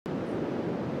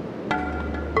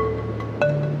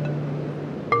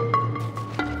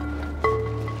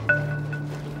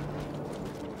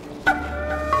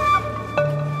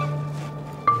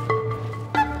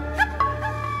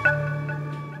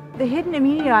Hidden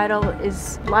Immunity Idol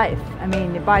is life. I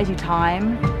mean, it buys you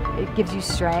time, it gives you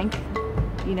strength.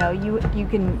 You know, you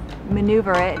can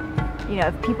maneuver it, you know,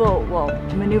 if people will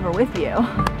maneuver with you.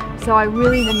 So I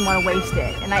really didn't want to waste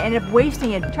it. And I ended up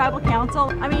wasting it. Tribal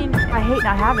Council, I mean, I hate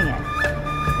not having it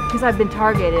because I've been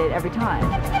targeted every time.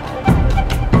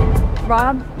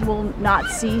 Rob will not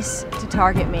cease to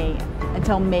target me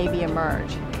until maybe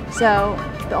emerge. So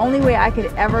the only way I could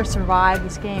ever survive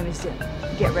this game is to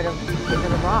get rid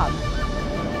of Rob.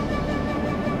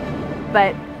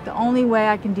 But the only way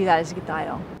I can do that is to get the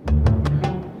idol.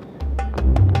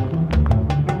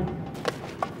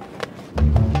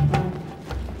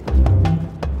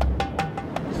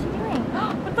 What's she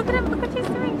doing? Look at him, look what she's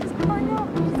doing. She's calling out.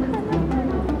 She's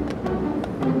calling out.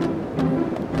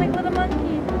 Like a little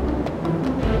monkey.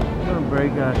 You're gonna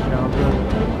break our shelter.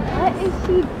 What is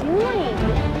she doing?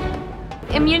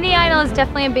 Immunity Idol is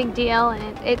definitely a big deal,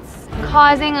 and it's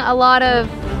causing a lot of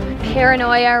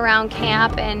paranoia around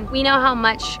camp, and we know how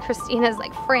much Kristina's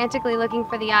like frantically looking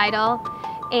for the idol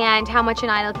and how much an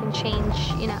idol can change,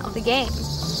 you know, the game.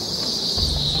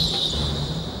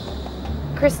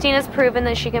 Kristina's proven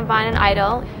that she can find an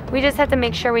idol. We just have to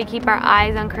make sure we keep our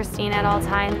eyes on Kristina at all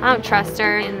times. I don't trust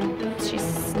her, and she's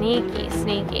sneaky,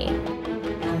 sneaky.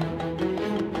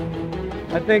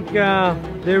 I think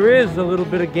there is a little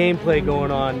bit of gameplay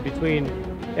going on between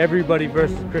everybody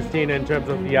versus Kristina in terms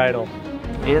of the idol.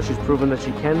 And she's proven that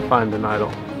she can find an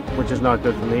idol, which is not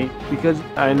good for me because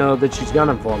I know that she's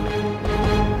gunning for me.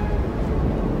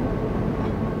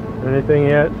 Anything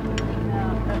yet?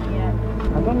 No, nothing yet.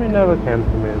 How come you never came to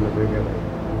me in the beginning?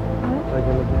 What? Like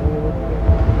in the beginning, you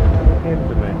never came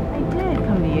to me. I did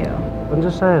come to you. I'm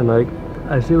just saying, like,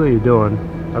 I see what you're doing.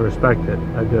 I respect it.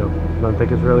 I do. And I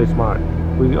think it's really smart.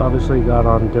 We obviously got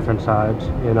on different sides,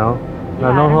 you know? And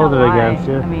Yeah, I don't hold it know why. against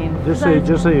you. I mean,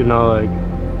 just so you know, like,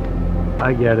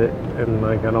 I get it, and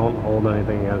like, I don't hold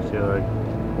anything against you, like,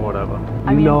 whatever.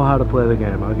 You know how to play the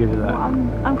game. I'll give you that. Well,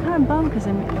 I'm kind of bummed because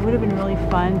it would have been really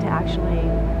fun to actually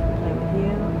play with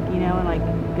you, you know, and like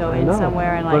go in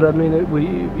somewhere and like. But I mean, we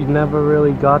never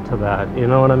really got to that. You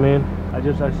know what I mean? I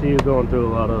see you going through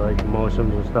a lot of like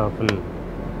emotions and stuff, and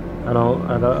I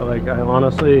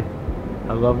honestly,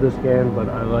 I love this game, but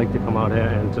I like to come out here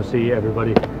and to see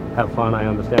everybody have fun. I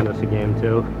understand it's a game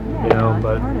too, Yeah, you know, no,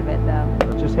 but part of it though.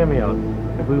 just hear me out.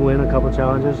 If we win a couple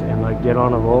challenges and like get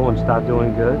on a roll and start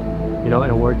doing good, you know,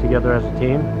 and work together as a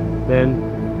team, then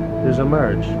there's a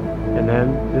merge, and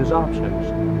then there's options,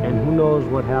 and who knows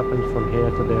what happens from here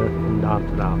to there, from down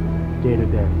to down, day to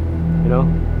day, you know.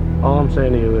 All I'm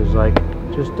saying to you is like,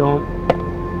 just don't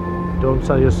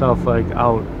sell yourself like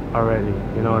out already,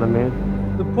 you know what I mean?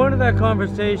 The point of that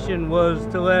conversation was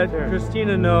to let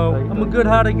Kristina know I'm a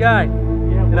good-hearted guy,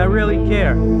 and I really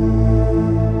care.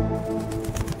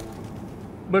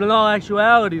 But in all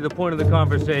actuality, the point of the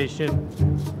conversation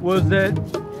was that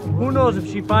who knows if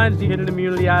she finds the Hidden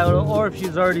Immunity Idol or if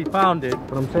she's already found it.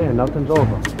 But I'm saying nothing's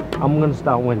over. I'm gonna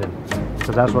start winning,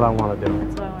 because that's what I want to do.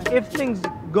 If things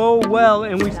go well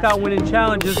and we start winning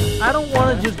challenges, I don't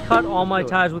want to just cut all my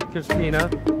ties with Kristina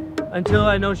until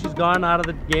I know she's gone out of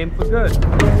the game for good.